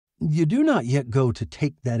You do not yet go to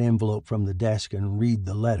take that envelope from the desk and read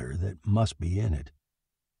the letter that must be in it.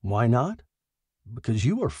 Why not? Because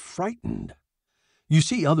you are frightened. You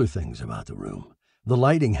see other things about the room. The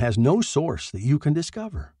lighting has no source that you can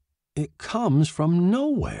discover. It comes from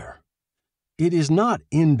nowhere. It is not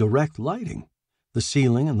indirect lighting. The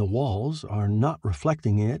ceiling and the walls are not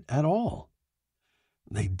reflecting it at all.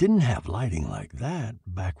 They didn't have lighting like that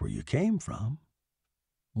back where you came from.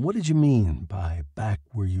 What did you mean by back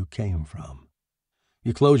where you came from?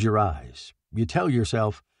 You close your eyes. You tell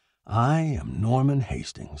yourself, I am Norman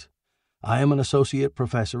Hastings. I am an associate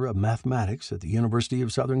professor of mathematics at the University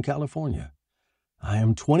of Southern California. I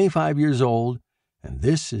am 25 years old, and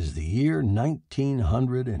this is the year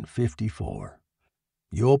 1954.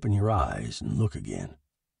 You open your eyes and look again.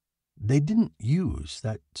 They didn't use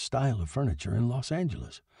that style of furniture in Los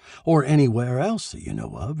Angeles, or anywhere else that you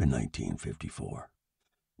know of in 1954.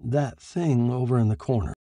 That thing over in the corner